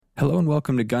Hello and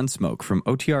welcome to Gunsmoke from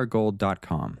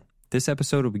OTRGold.com. This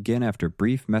episode will begin after a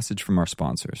brief message from our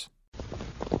sponsors.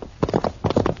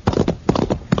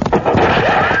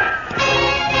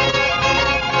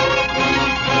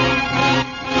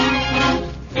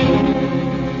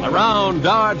 Around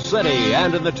Dodge City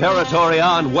and in the territory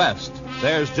on west,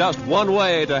 there's just one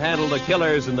way to handle the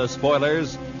killers and the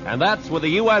spoilers, and that's with the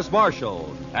U.S.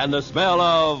 Marshal and the smell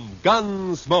of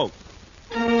gun smoke.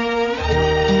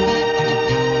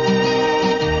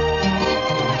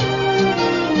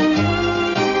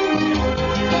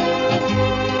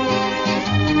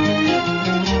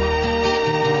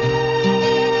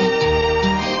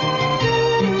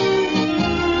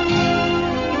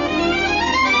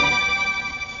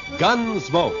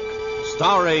 Gunsmoke,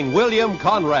 starring William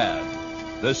Conrad.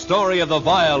 The story of the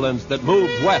violence that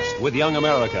moved west with young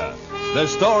America. The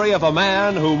story of a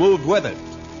man who moved with it.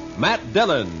 Matt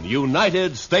Dillon,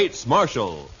 United States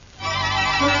Marshal.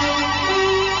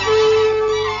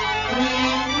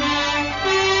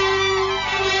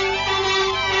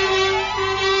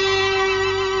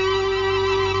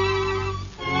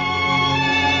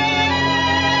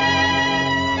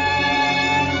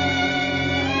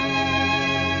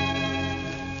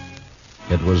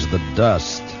 It was the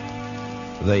dust.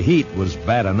 The heat was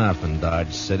bad enough in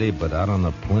Dodge City, but out on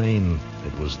the plain,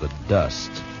 it was the dust.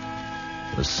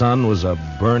 The sun was a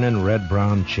burning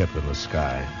red-brown chip in the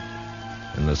sky,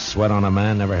 and the sweat on a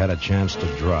man never had a chance to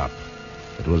drop.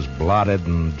 It was blotted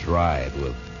and dried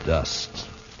with dust.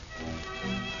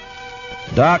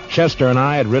 Doc, Chester, and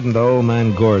I had ridden to Old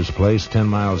Man Gore's place 10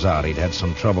 miles out. He'd had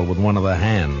some trouble with one of the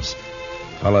hands.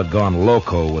 Fellow had gone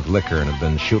loco with liquor and had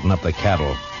been shooting up the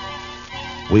cattle.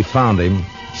 We found him,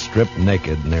 stripped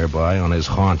naked nearby on his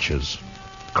haunches,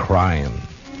 crying,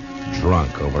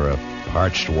 drunk over a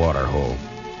parched water hole.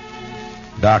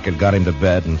 Doc had got him to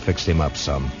bed and fixed him up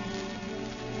some.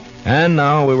 And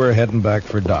now we were heading back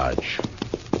for Dodge.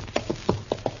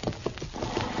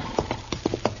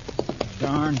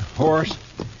 Darn horse.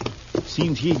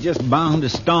 Seems he's just bound to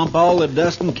stomp all the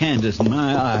dust in Kansas in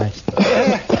my eyes.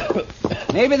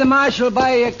 Maybe the marshal will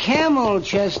buy you a camel,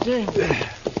 Chester.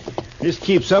 This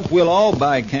keeps up, we'll all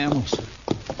buy camels.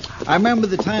 I remember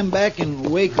the time back in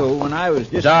Waco when I was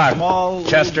just Doc, a small...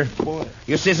 Chester, boy.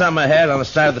 You see something ahead on the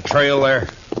side of the trail there?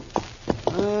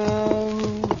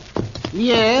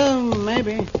 Yeah,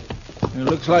 maybe. It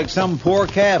looks like some poor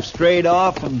calf strayed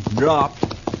off and dropped.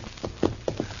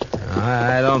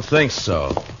 I don't think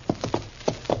so.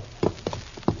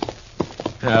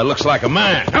 It looks like a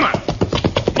man. Come on.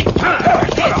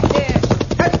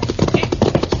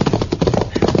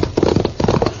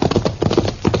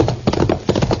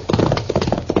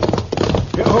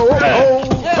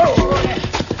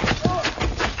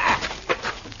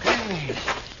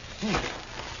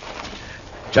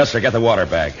 Chester, get the water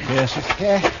bag. Yes, sir.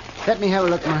 Yeah, let me have a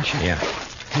look, Marshal. Yeah.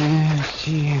 Let's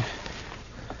see.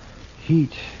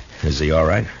 Heat. Is he all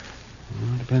right?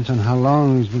 Well, depends on how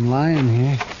long he's been lying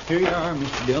here. Here you are,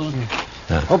 Mr. Dillon.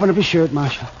 Open up his shirt,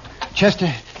 Marshal.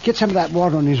 Chester, get some of that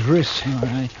water on his wrists. All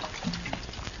right.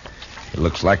 It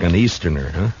looks like an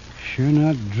Easterner, huh? Sure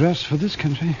not dressed for this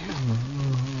country.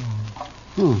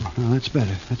 Oh, no, that's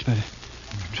better. That's better.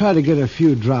 Try to get a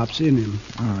few drops in him.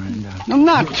 All right, Doc. No,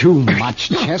 not too much,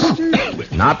 Chester.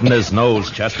 Not in his nose,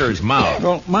 Chester, his mouth.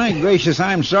 Well, my gracious,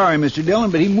 I'm sorry, Mr.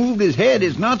 Dillon, but he moved his head.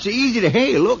 It's not so easy to...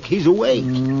 Hey, look, he's awake.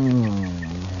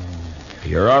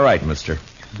 You're all right, mister.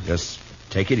 Just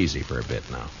take it easy for a bit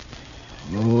now.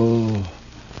 Oh,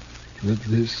 that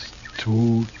this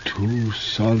too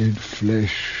solid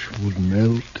flesh would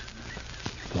melt,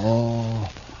 thaw,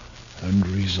 and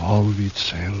resolve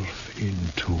itself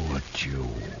into a dew.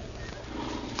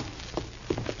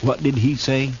 What did he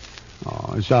say?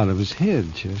 Oh, it's out of his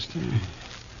head, Chester.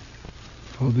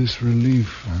 For this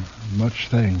relief, much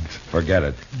thanks. Forget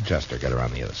it. Chester, get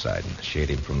around the other side and shade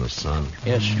him from the sun.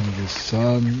 Yes, sir. The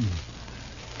sun.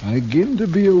 I begin to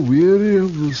be weary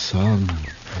of the sun.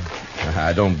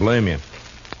 I don't blame you.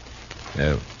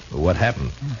 What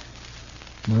happened?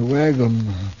 My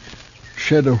wagon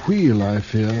shed a wheel, I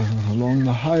fear, along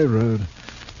the high road.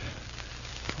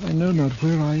 I know not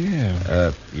where I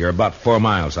am. You're about 4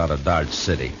 miles out of Dodge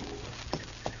City.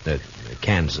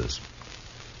 Kansas.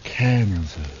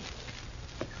 Kansas.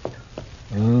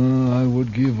 I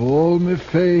would give all my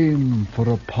fame for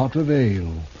a pot of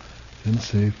ale and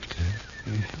safety.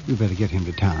 We better get him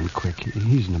to town quick.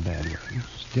 He's in a bad way.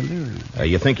 He's delirium.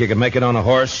 You think you can make it on a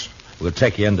horse? We'll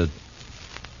take him into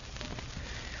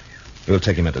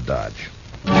Dodge.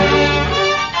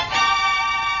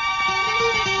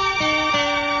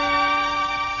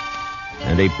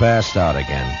 And he passed out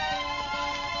again.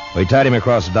 We tied him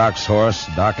across Doc's horse.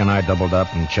 Doc and I doubled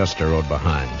up, and Chester rode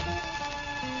behind.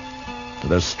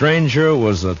 The stranger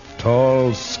was a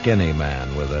tall, skinny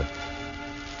man with a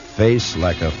face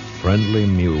like a friendly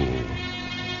mule.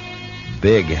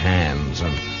 Big hands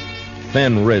and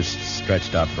thin wrists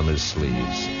stretched out from his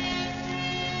sleeves.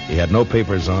 He had no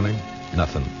papers on him,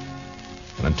 nothing.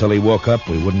 And until he woke up,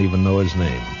 we wouldn't even know his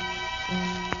name.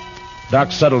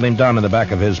 Doc settled him down in the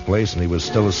back of his place, and he was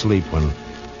still asleep when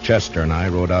Chester and I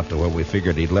rode out to where we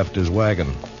figured he'd left his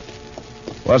wagon.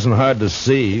 Wasn't hard to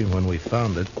see when we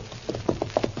found it.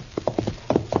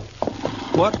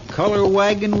 What color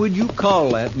wagon would you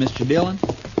call that, Mr. Dillon?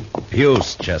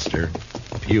 Puce, Chester.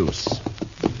 Puce.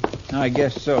 I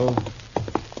guess so.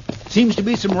 Seems to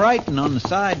be some writing on the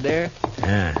side there.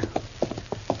 Yeah.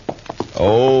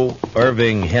 Oh,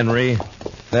 Irving Henry,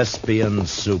 Thespian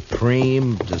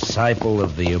supreme, disciple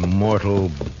of the immortal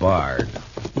Bard.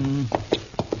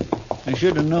 I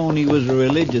should have known he was a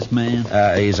religious man.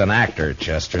 He's an actor,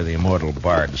 Chester, the immortal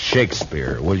Bard.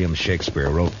 Shakespeare, William Shakespeare,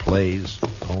 wrote plays,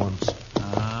 poems.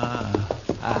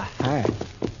 Hi.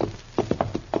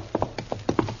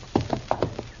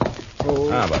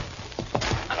 But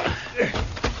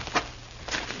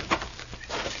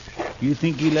You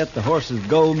think he let the horses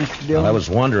go, Mr. Dillon? well, I was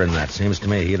wondering that. Seems to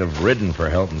me he'd have ridden for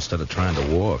help instead of trying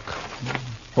to walk.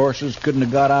 Horses couldn't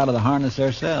have got out of the harness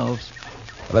themselves.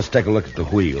 Let's take a look at the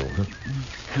wheel.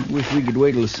 I wish we could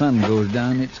wait till the sun goes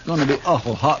down. It's going to be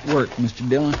awful hot work, Mr.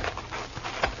 Dillon.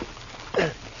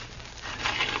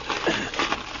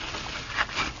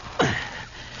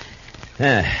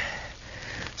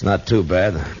 It's not too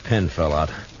bad. The pin fell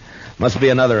out. Must be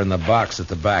another in the box at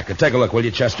the back. Take a look, will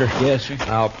you, Chester? Yes, sir.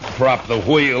 I'll prop the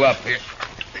wheel up here.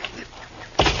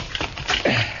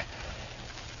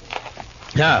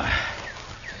 Now.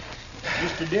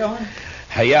 Mr. Dillon,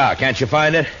 Yeah, can't you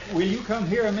find it? will you come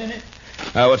here a minute?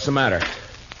 What's the matter?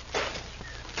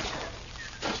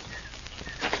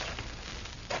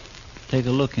 Take a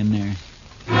look in there.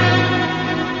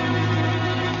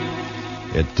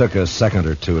 It took a second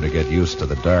or two to get used to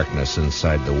the darkness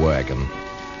inside the wagon.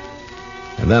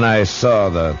 And then I saw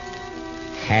the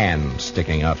hand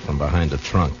sticking out from behind the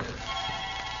trunk.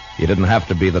 You didn't have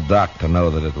to be the doc to know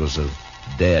that it was a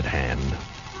dead hand.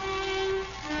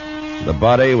 The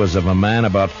body was of a man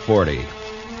about 40.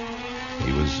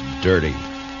 He was dirty.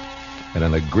 And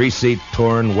in a greasy,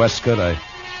 torn waistcoat, I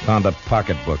found a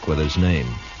pocketbook with his name.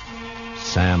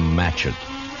 Sam Matchett.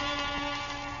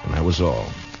 And that was all.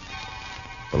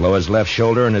 Below his left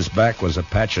shoulder and his back was a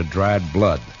patch of dried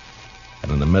blood.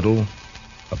 And in the middle,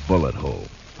 a bullet hole.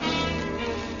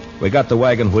 We got the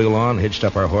wagon wheel on, hitched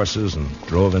up our horses, and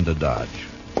drove into Dodge.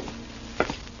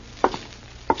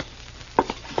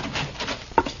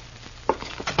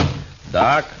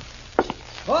 Doc?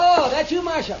 Oh, that's you,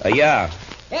 Marshal. Yeah.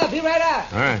 Yeah, be right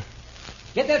out. All right.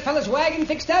 Get that fella's wagon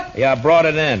fixed up? Yeah, I brought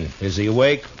it in. Is he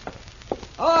awake?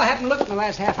 Oh, I haven't looked in the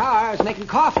last half hour. I was making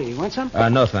coffee. You want some?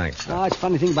 No, thanks. Oh, it's a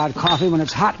funny thing about coffee. When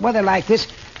it's hot weather like this,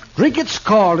 drink it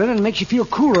scalded and it makes you feel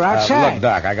cooler outside. Look,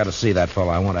 Doc, I got to see that fellow.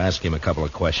 I want to ask him a couple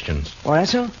of questions. Oh,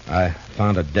 that's so? I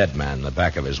found a dead man in the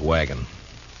back of his wagon.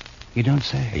 You don't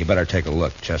say. You better take a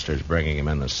look. Chester's bringing him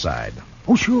in the side.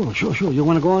 Oh, sure. You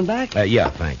want to go on back? Yeah,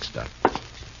 thanks, Doc.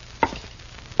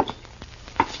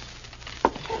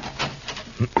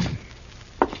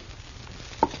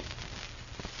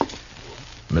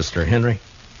 Mr. Henry?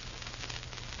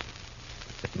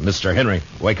 Mr. Henry,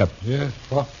 wake up. Yes,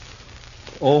 what?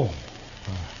 Oh.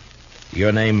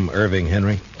 Your name, Irving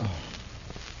Henry?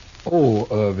 Oh,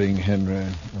 Irving Henry.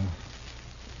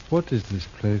 What is this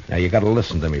place? Now, you got to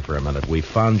listen to me for a minute. We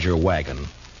found your wagon.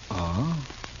 Ah,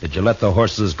 Did you let the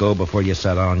horses go before you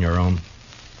sat on your own?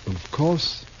 of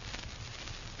course.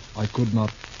 I could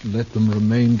not let them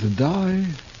remain to die.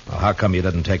 Well, how come you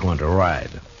didn't take one to ride?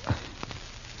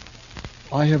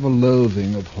 I have a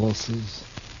loathing of horses.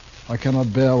 I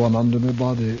cannot bear one under my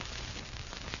body.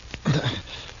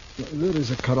 There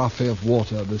is a carafe of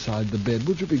water beside the bed.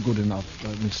 Would you be good enough,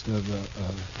 Mr.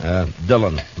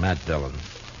 Dillon, Matt Dillon.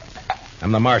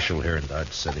 I'm the marshal here in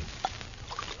Dodge City.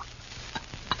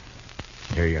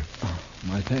 Here you are. Oh,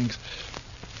 my thanks.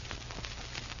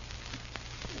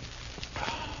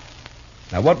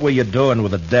 Now, what were you doing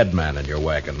with a dead man in your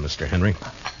wagon, Mr. Henry?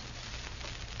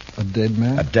 A dead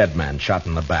man? A dead man shot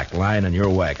in the back, lying in your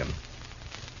wagon.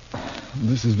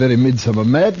 This is very midsummer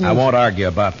madness. I won't argue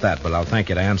about that, but I'll thank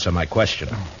you to answer my question.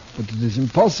 But it is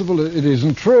impossible. It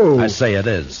isn't true. I say it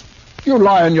is. You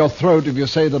lie in your throat if you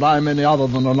say that I'm any other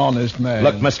than an honest man.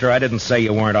 Look, mister, I didn't say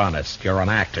you weren't honest. You're an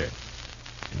actor.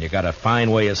 And you got a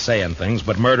fine way of saying things,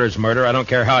 but murder's murder. I don't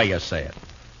care how you say it.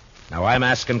 Now, I'm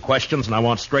asking questions, and I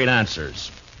want straight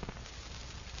answers.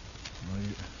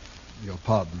 your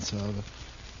pardon, sir.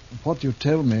 But what you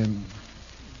tell me,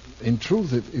 in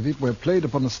truth, if it were played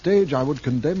upon a stage, I would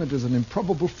condemn it as an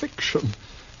improbable fiction.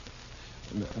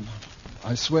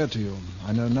 I swear to you,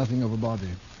 I know nothing of a body.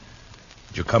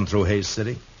 Did you come through Hayes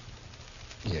City?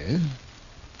 Yes? Do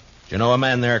you know a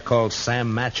man there called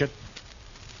Sam Matchett?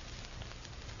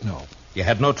 No. You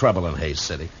had no trouble in Hayes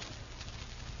City?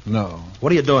 No.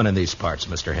 What are you doing in these parts,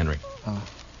 Mr. Henry?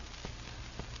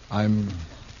 I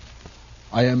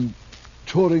am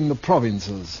touring the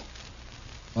provinces.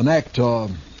 An actor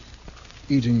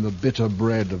eating the bitter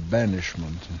bread of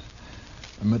banishment.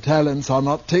 And my talents are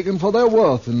not taken for their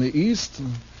worth in the East.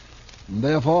 And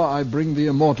therefore, I bring the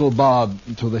immortal bard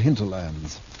to the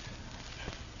hinterlands.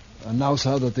 And now,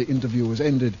 sir, that the interview is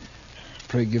ended,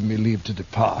 pray give me leave to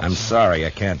depart. I'm sorry, I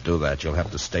can't do that. You'll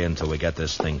have to stay until we get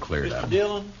this thing cleared up. Mr.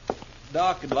 Dillon,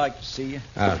 Doc would like to see you.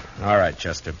 All right,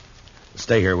 Chester.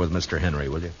 Stay here with Mr. Henry,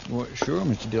 will you? Well, sure,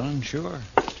 Mr. Dillon, sure.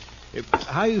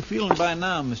 How are you feeling by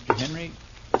now, Mr. Henry?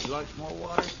 Would you like some more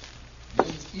water?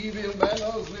 These evil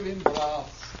manners live in brass.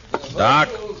 Doc?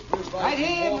 Right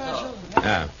here, Marshal.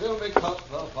 Yeah. Fill me cup,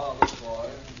 father's boy.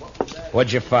 What was that?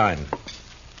 What'd you find?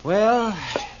 Well,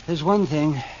 there's one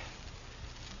thing.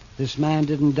 This man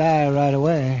didn't die right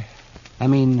away. I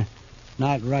mean,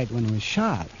 not right when he was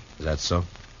shot. Is that so?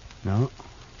 No.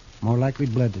 More likely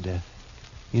bled to death.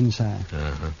 Inside.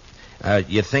 Uh-huh.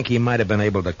 You think he might have been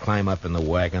able to climb up in the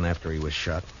wagon after he was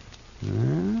shot? He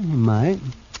might.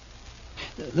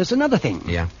 There's another thing.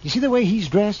 Yeah? You see the way he's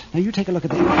dressed? Now, you take a look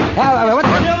at that.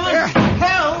 What?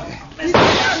 Help!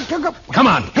 Come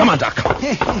on, Doc.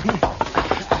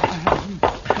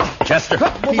 Chester.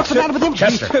 What's the matter with him?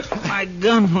 Chester. He took my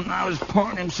gun when I was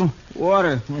pouring him some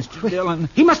water, Mr. Dillon.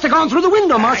 He must have gone through the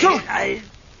window, Marshal. I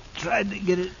tried to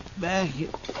get it back.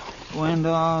 It went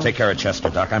off. Take care of Chester,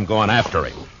 Doc. I'm going after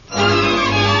him.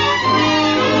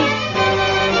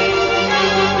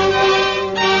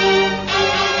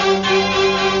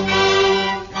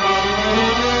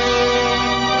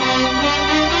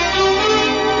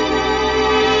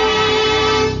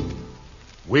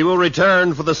 We will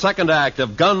return for the second act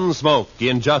of Gunsmoke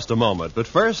in just a moment. But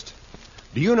first,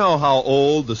 do you know how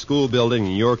old the school building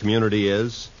in your community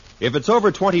is? If it's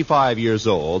over 25 years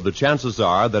old, the chances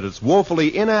are that it's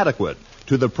woefully inadequate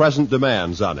to the present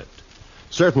demands on it.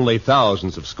 Certainly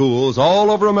thousands of schools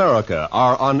all over America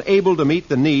are unable to meet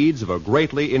the needs of a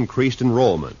greatly increased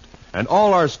enrollment. And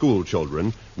all our school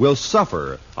children will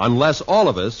suffer unless all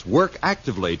of us work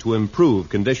actively to improve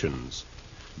conditions.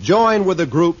 Join with the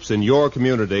groups in your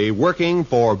community working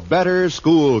for better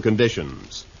school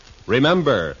conditions.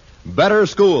 Remember, better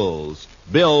schools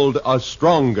build a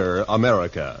stronger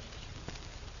America.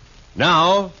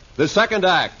 Now, the second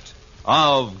act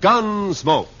of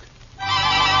Gunsmoke.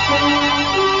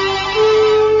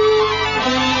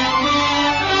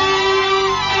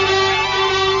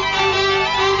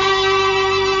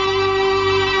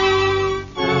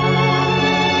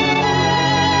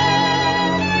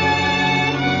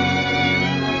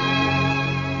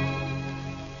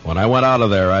 When I went out of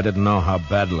there, I didn't know how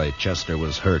badly Chester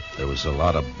was hurt. There was a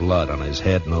lot of blood on his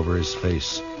head and over his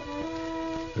face.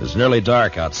 It was nearly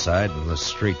dark outside, and the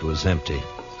street was empty.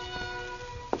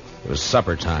 It was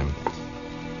supper time.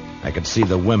 I could see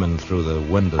the women through the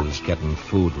windows getting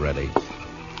food ready.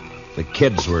 The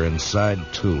kids were inside,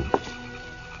 too.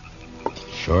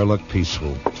 Sure looked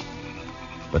peaceful.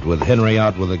 But with Henry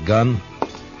out with a gun,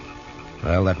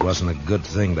 well, that wasn't a good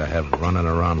thing to have running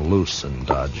around loose in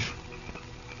Dodge.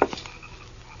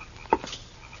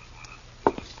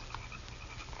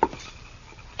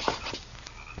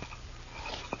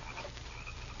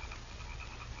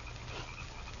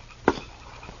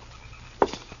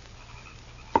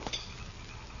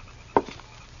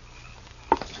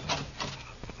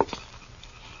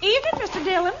 Evening, Mr.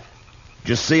 Dillon. Did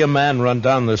you see a man run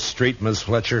down the street, Miss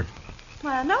Fletcher?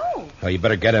 Well, no. Well, you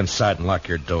better get inside and lock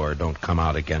your door. Don't come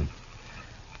out again.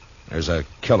 There's a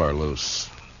killer loose.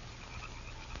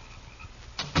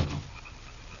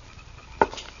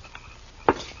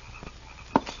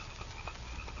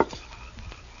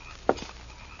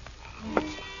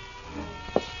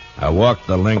 I walked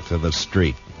the length of the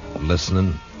street,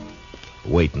 listening,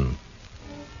 waiting.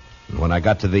 And when I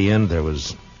got to the end, there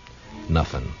was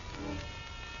nothing.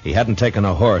 He hadn't taken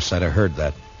a horse, I'd have heard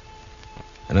that.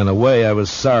 And in a way, I was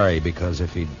sorry, because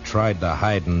if he'd tried to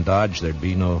hide and dodge, there'd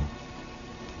be no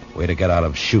way to get out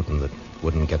of shooting that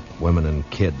wouldn't get women and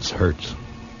kids hurt.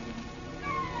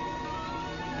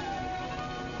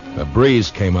 A breeze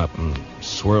came up and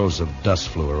swirls of dust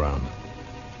flew around,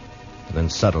 and then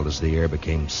settled as the air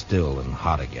became still and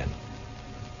hot again.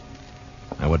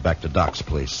 I went back to Doc's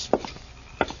place.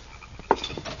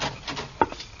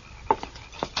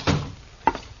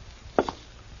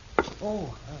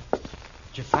 Oh, did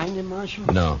you find him, Marshal?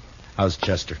 No. How's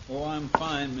Chester? Oh, I'm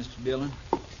fine, Mr. Dillon.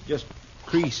 Just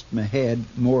creased my head.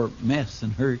 More mess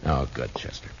than hurt. Oh, good,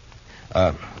 Chester.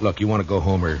 Look, you want to go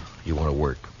home or you want to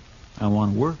work? I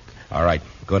want to work. All right,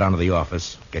 go down to the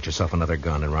office, get yourself another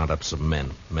gun, and round up some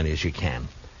men, many as you can.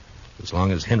 As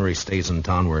long as Henry stays in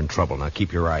town, we're in trouble. Now,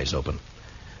 keep your eyes open.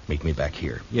 Meet me back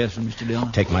here. Yes, sir, Mr.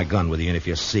 Dillon. Take my gun with you, and if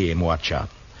you see him, watch out.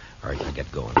 All right, now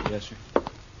get going. Yes, sir.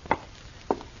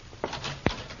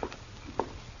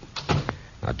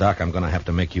 Now, Doc, I'm going to have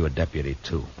to make you a deputy,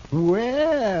 too.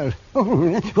 Well,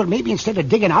 maybe instead of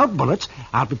digging out bullets,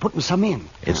 I'll be putting some in.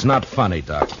 It's not funny,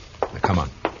 Doc. Now, come on.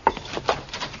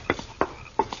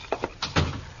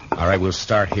 All right, we'll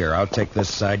start here. I'll take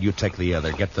this side, you take the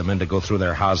other. Get the men to go through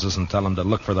their houses and tell them to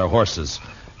look for their horses.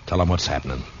 Tell them what's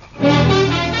happening.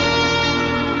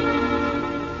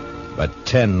 But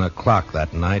 10 o'clock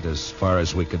that night, as far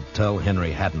as we could tell,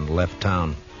 Henry hadn't left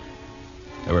town.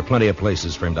 There were plenty of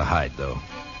places for him to hide, though.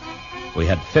 We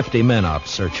had 50 men out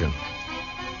searching.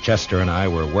 Chester and I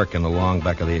were working along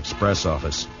back of the express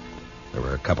office. There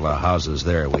were a couple of houses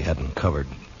there we hadn't covered.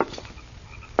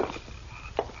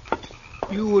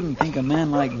 You wouldn't think a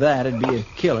man like that would be a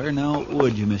killer, now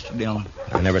would you, Mr. Dillon?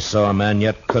 I never saw a man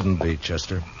yet couldn't be,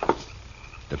 Chester.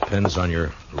 Depends on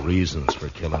your reasons for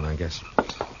killing, I guess.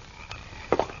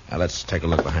 Now, let's take a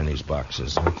look behind these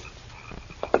boxes, huh?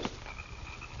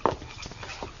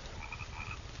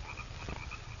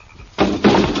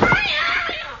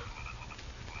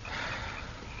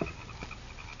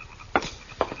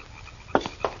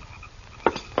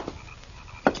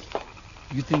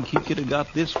 You think he could have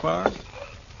got this far?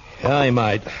 Yeah, he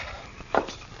might. A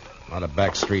lot of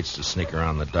back streets to sneak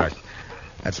around in the dark.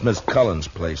 That's Miss Cullen's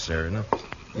place there, isn't it?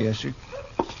 Yes, sir.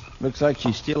 Looks like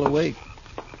she's still awake.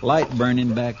 Light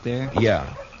burning back there.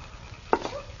 Yeah.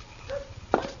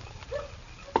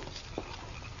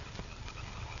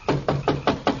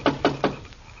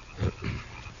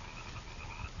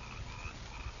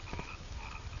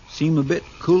 Seem a bit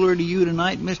cooler to you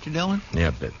tonight, Mr. Dillon? Yeah,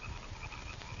 a bit.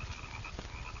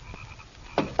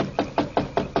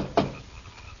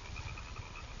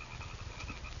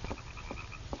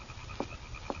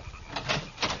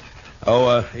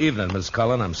 Oh, evening, Miss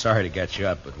Cullen. I'm sorry to get you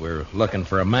up, but we're looking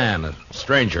for a man, a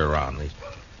stranger around. He's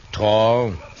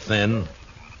tall, thin.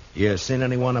 You seen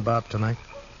anyone about tonight?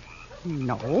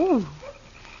 No.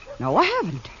 No, I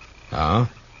haven't. Oh?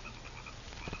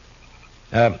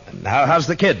 How's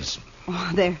the kids?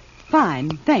 Oh, they're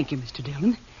fine. Thank you, Mr.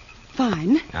 Dillon.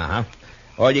 Fine. Uh-huh.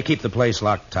 Well, you keep the place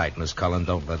locked tight, Miss Cullen.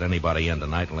 Don't let anybody in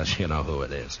tonight unless you know who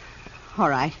it is. All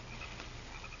right.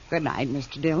 Good night,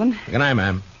 Mr. Dillon. Good night,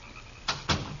 ma'am.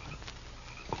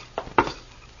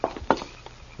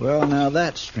 Well, now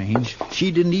that's strange. She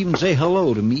didn't even say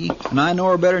hello to me, and I know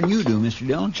her better than you do, Mr.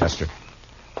 Dillon. Chester,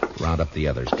 round up the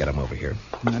others. Get them over here.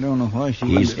 I don't know why she...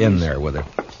 He's in there with her.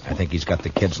 I think he's got the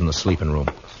kids in the sleeping room.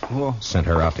 Oh. Sent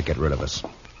her out to get rid of us.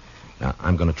 Now,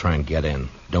 I'm going to try and get in.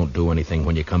 Don't do anything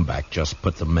when you come back. Just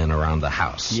put the men around the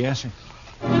house. Yes, sir.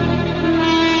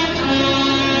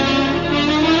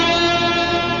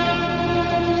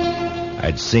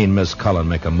 I'd seen Miss Cullen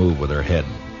make a move with her head,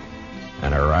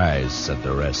 and her eyes said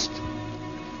the rest.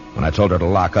 When I told her to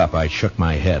lock up, I shook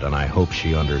my head, and I hope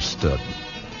she understood.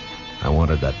 I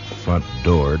wanted that front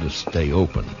door to stay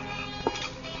open.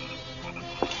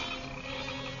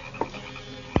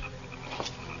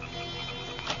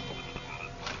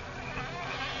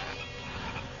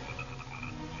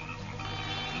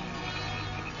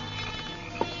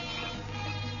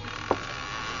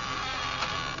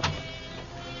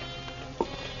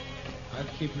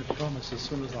 Keep my promise as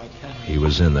soon as I can. He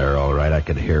was in there, all right. I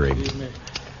could hear him.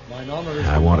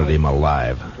 I wanted him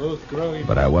alive,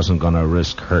 but I wasn't going to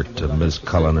risk hurt to Miss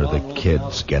Cullen or the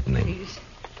kids getting him. Please.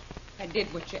 I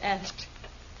did what you asked.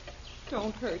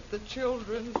 Don't hurt the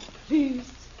children,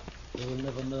 please. They will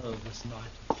never know this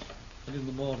night. And in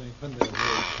the morning, when they're awake...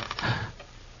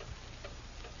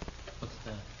 What's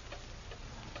that?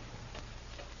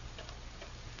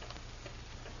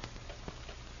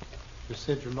 You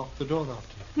said you locked the door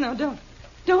after you. No, don't.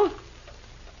 Don't.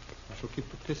 I shall keep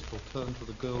the pistol turned to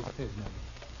the girl's head, madam.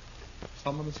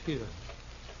 Someone is here.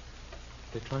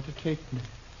 They try to take me.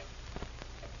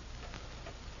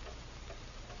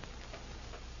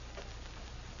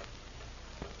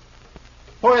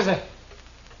 Who is it?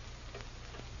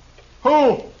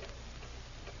 Who?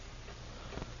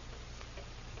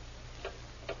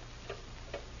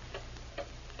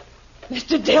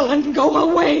 Mr. Dillon, go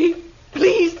away.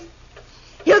 Please.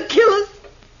 He'll kill us.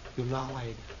 You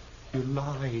lied. You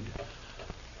lied.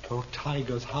 Oh,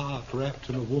 tiger's heart wrapped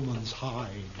in a woman's hide.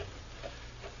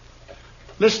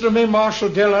 Listen to me, Marshal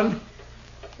Dillon.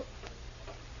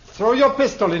 Throw your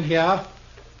pistol in here,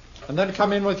 and then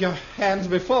come in with your hands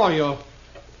before you.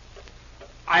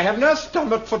 I have no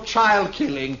stomach for child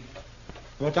killing,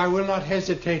 but I will not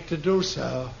hesitate to do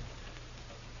so.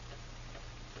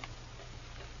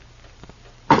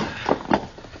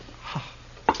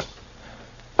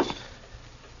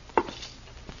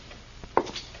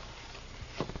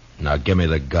 Now give me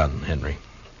the gun, Henry.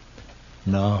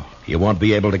 No. You won't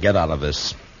be able to get out of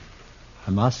this.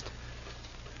 I must.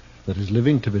 There is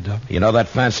living to be done. You know that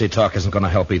fancy talk isn't going to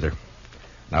help either.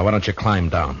 Now, why don't you climb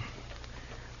down?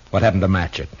 What happened to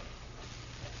Matchett?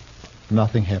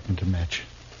 Nothing happened to Match.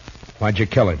 Why'd you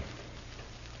kill him?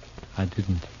 I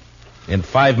didn't. In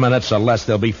 5 minutes or less,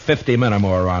 there'll be 50 men or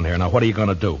more around here. Now, what are you going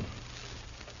to do?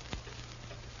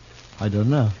 I don't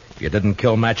know. If you didn't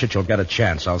kill Matchett, you'll get a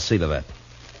chance. I'll see to that.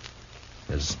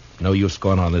 There's no use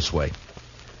going on this way.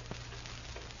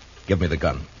 Give me the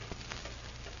gun.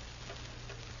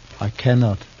 I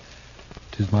cannot.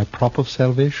 It is my prop of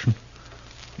salvation.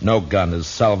 No gun is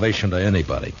salvation to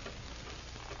anybody.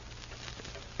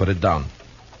 Put it down.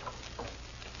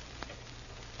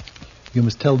 You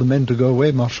must tell the men to go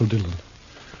away, Marshal Dillon.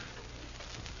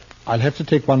 I'll have to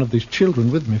take one of these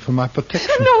children with me for my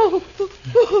protection. No!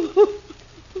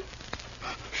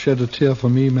 Shed a tear for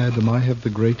me, madam. I have the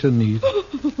greater need.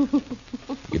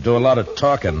 You do a lot of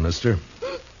talking, mister.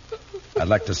 I'd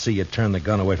like to see you turn the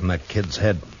gun away from that kid's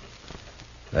head.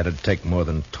 That'd take more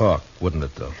than talk, wouldn't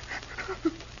it, though?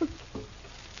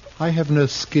 I have no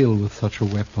skill with such a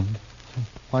weapon.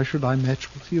 Why should I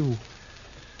match with you?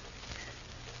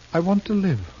 I want to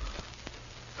live.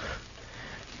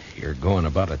 You're going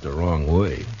about it the wrong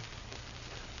way.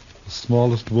 The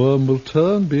smallest worm will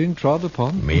turn being trod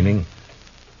upon. Meaning?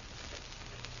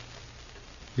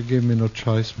 You gave me no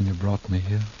choice when you brought me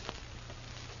here.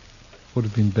 Would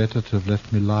have been better to have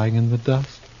left me lying in the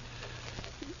dust.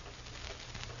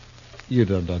 You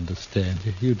don't understand.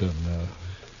 You don't know.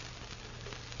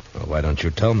 Well, why don't you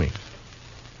tell me?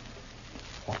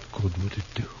 What good would it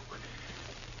do?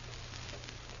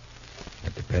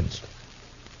 It depends.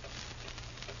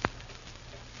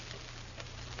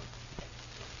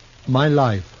 My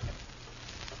life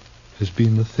has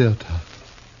been the theater.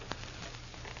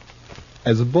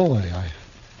 As a boy,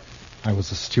 I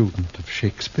was a student of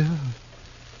Shakespeare.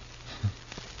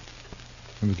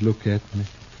 He would look at me.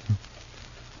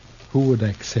 Who would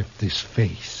accept this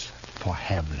face for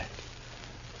Hamlet?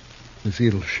 This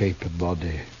ill-shaped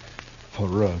body for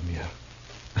Romeo?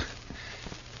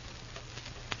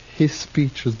 His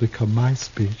speech has become my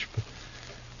speech,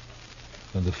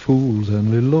 but the fools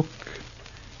only look.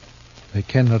 They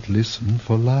cannot listen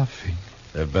for laughing.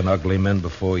 There have been ugly men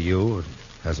before you. It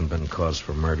hasn't been cause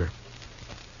for murder.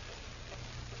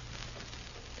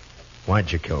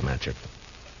 Why'd you kill Matchett?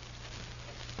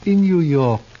 In New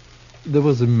York, there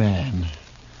was a man,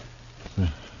 a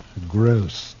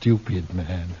gross, stupid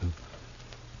man who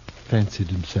fancied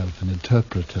himself an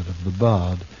interpreter of the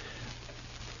bard.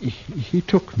 He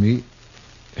took me,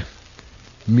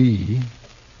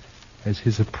 as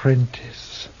his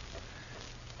apprentice,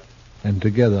 and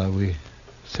together we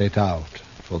set out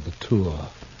for the tour.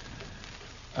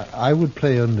 I would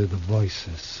play only the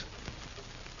voices.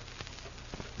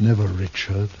 Never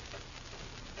Richard,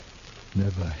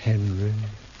 never Henry,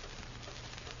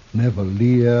 never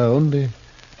Lear, only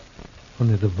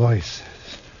the voices.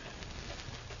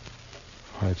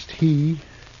 Whilst he,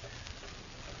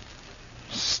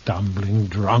 stumbling,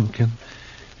 drunken,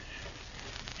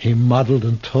 he muddled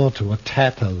and tore to a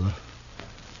tatter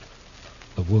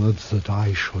the words that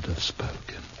I should have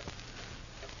spoken.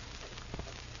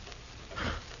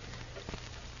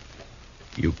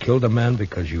 You killed a man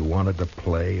because you wanted to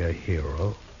play a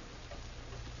hero?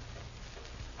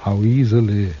 How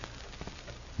easily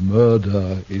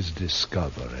murder is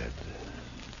discovered.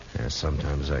 Yeah,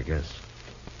 sometimes, I guess.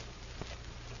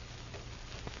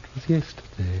 It was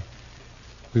yesterday.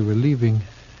 We were leaving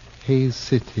Hayes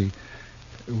City.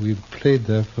 We'd played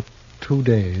there for 2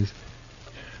 days,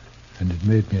 and it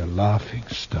made me a laughing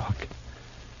stock.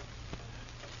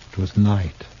 It was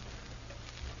night,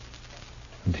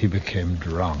 and he became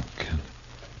drunk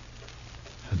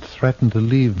and threatened to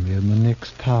leave me in the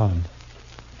next town.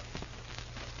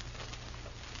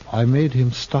 I made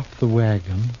him stop the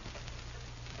wagon,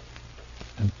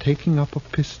 and taking up a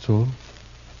pistol,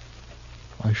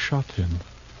 I shot him.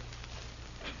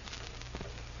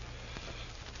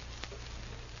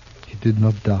 He did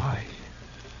not die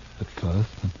at first,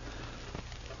 and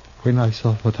when I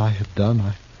saw what I had done,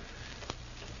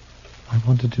 I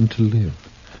wanted him to live.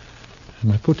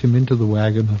 And I put him into the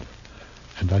wagon,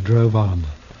 and I drove on.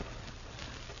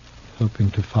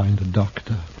 hoping to find a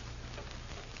doctor.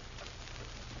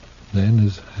 Then,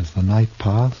 as the night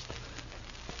passed,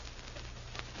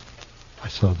 I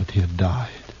saw that he had died.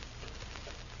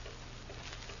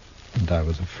 And I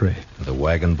was afraid. The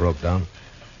wagon broke down?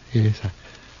 Yes,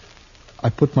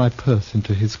 I put my purse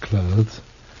into his clothes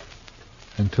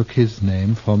and took his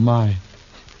name for mine.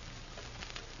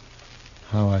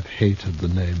 How I've hated the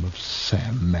name of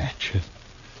Sam Matchett.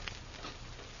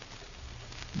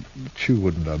 But you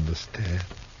wouldn't understand.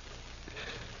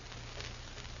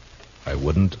 I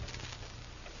wouldn't?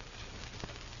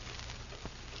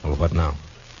 Well, what now?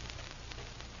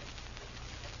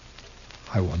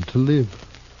 I want to live.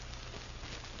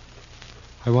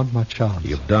 I want my chance.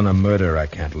 You've done a murder. I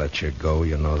can't let you go.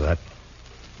 You know that.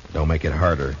 Don't make it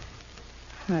harder.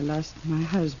 I lost my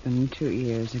husband 2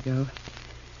 years ago.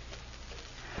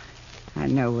 I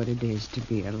know what it is to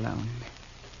be alone.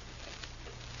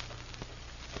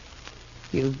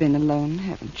 You've been alone,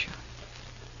 haven't you?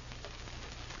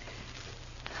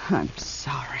 I'm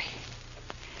sorry.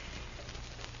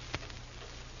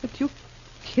 But you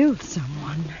killed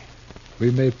someone.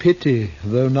 We may pity,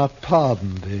 though not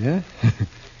pardon, dear.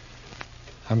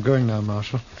 I'm going now,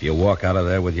 Marshal. If you walk out of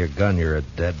there with your gun, you're a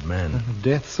dead man.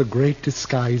 Death's a great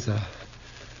disguiser.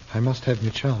 I must have my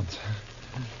chance.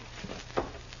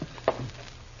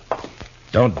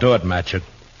 Don't do it, Matchett.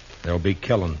 There'll be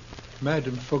killing.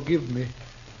 Madam, forgive me.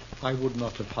 I would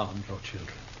not have harmed your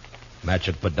children.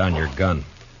 Matchett, put down your gun.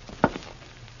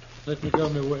 Let me go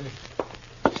my way.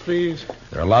 Please.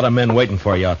 There are a lot of men waiting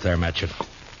for you out there, Matchett.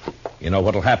 You know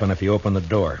what'll happen if you open the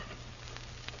door.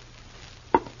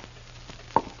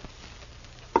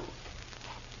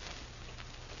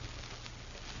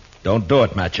 Don't do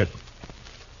it, Matchett.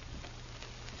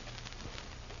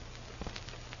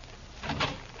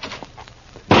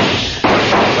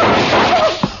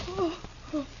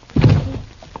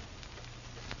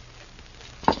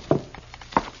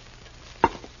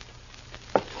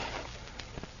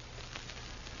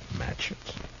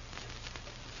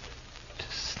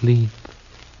 Sleep,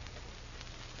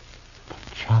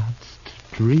 perchance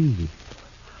to dream.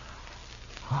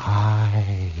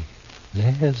 Aye,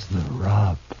 there's the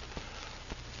rub.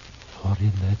 For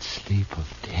in that sleep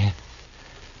of death,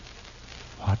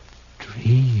 what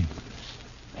dreams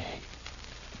may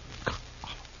come.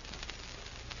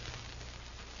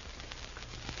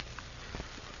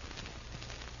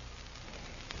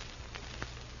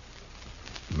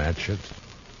 Matchett.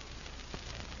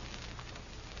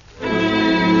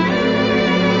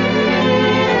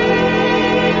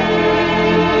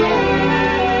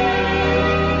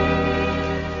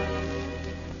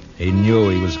 He knew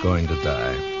he was going to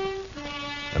die.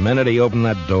 The minute he opened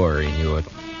that door, he knew it.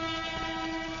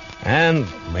 And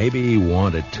maybe he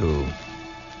wanted to,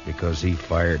 because he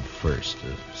fired first,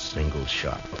 a single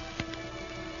shot.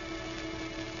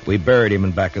 We buried him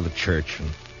in back of the church,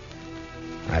 and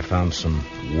I found some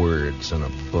words in a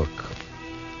book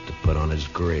to put on his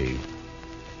grave.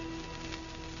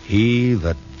 He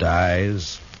that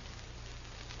dies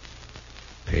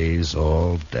pays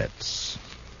all debts.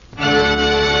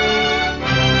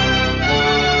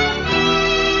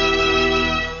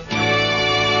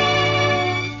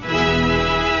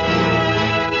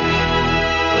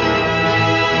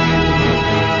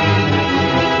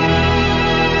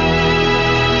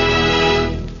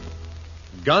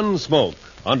 Gunsmoke,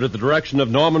 under the direction of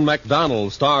Norman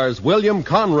Macdonald, stars William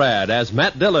Conrad as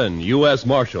Matt Dillon, U.S.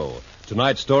 Marshal.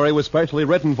 Tonight's story was specially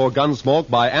written for Gunsmoke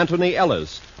by Anthony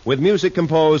Ellis, with music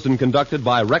composed and conducted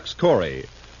by Rex Corey.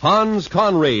 Hans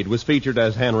Conried was featured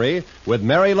as Henry, with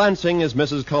Mary Lansing as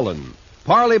Mrs. Cullen.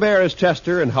 Parley Bear as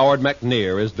Chester, and Howard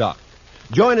McNear as Duck.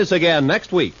 Join us again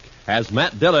next week as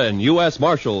Matt Dillon, U.S.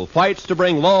 Marshal, fights to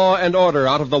bring law and order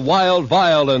out of the wild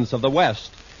violence of the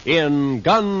West in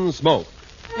Gunsmoke.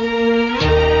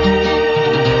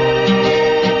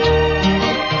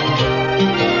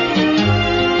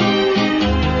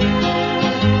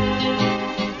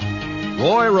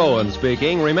 Roy Rowan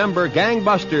speaking. Remember,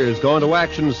 Gangbusters going to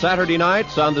action Saturday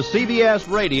nights on the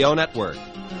CBS Radio Network.